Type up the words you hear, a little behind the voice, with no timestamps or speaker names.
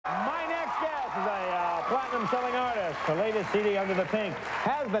platinum-selling artist. Her latest CD, Under the Pink,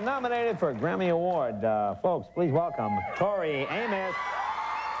 has been nominated for a Grammy Award. Folks, please welcome Tori Amos.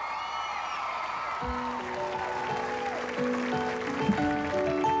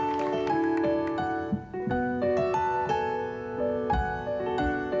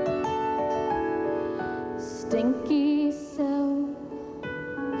 Stinky soul,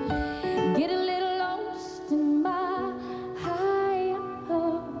 get a little lost in my high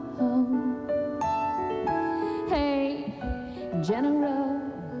home. Hey, General,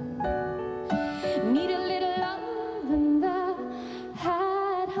 need a little love in the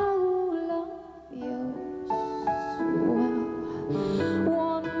hide hole of yours. Well,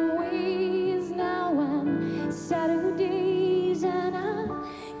 one ways now and Saturdays and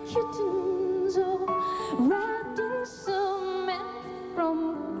kittens all wrapped in cement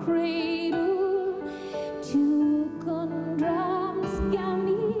from cradle to gumdrops got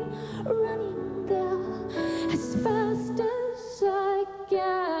me running there as fast as I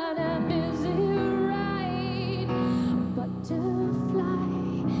can. And is it right? Butterfly,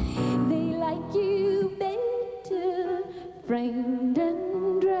 they like you better framed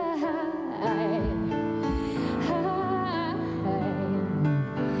and dry.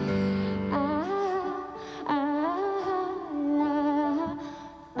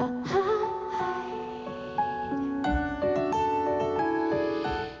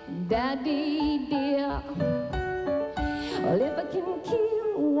 Daddy dear, well, if I can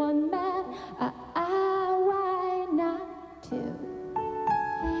kill one man, why not two?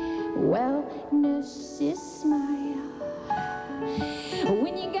 Well, nurses smile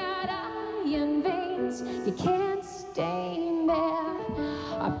when you got iron veins, you can't stain there.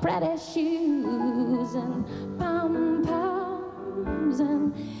 Pretty shoes and pom-poms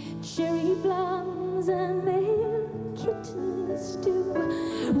and cherry blondes and their kittens too,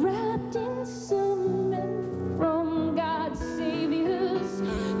 wrapped in cement from God's saviors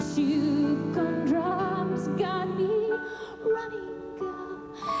to gumdrops got me running, girl,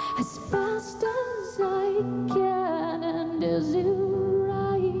 as fast as I can. And is it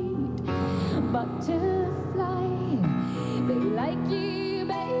right? Butterfly, they like you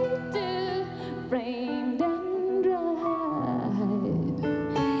better framed and dried.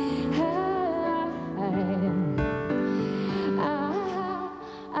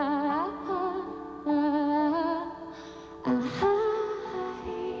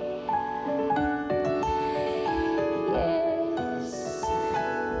 Yes,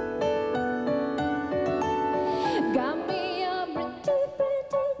 got me a pretty,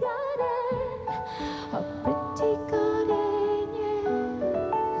 pretty garden, a pretty garden,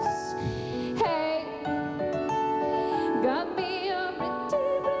 yes. Hey, got me a pretty,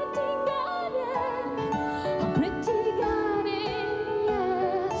 pretty garden, a pretty garden,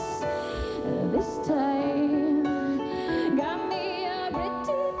 yes. This time, got me a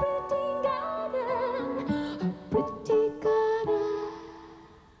pretty, pretty garden, a pretty garden.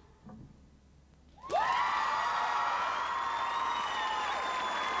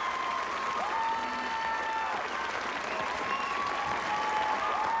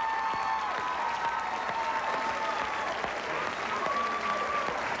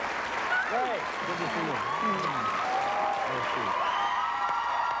 Great. Good to see you. Let's see.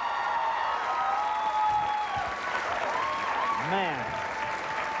 Man.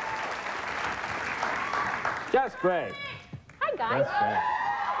 Just great. Hi, guys. That's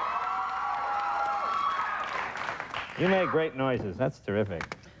great. You make great noises. That's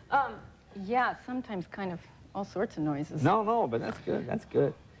terrific. Yeah, sometimes kind of all sorts of noises. No, but that's good. That's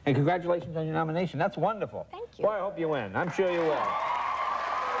good. And congratulations on your nomination. That's wonderful. Thank you. Boy, I hope you win. I'm sure you will.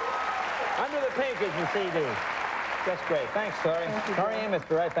 Under the Pink is your CD. Just great. Thanks, Tori. Thank you, Tori Amos,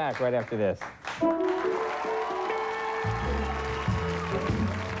 be right back right after this.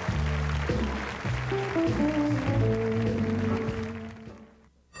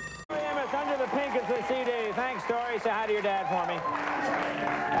 Tori Amos, Under the Pink is the CD. Thanks, Tori. Say hi to your dad for me.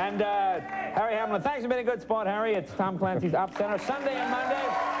 And Harry Hamlin, thanks for being a good sport, Harry. It's Tom Clancy's Op Center, Sunday and Monday.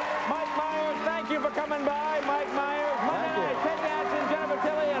 Mike Myers, thank you for coming by. Mike Myers, Monday night, Ted Danson, Jennifer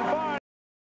Tilly, and Foreign.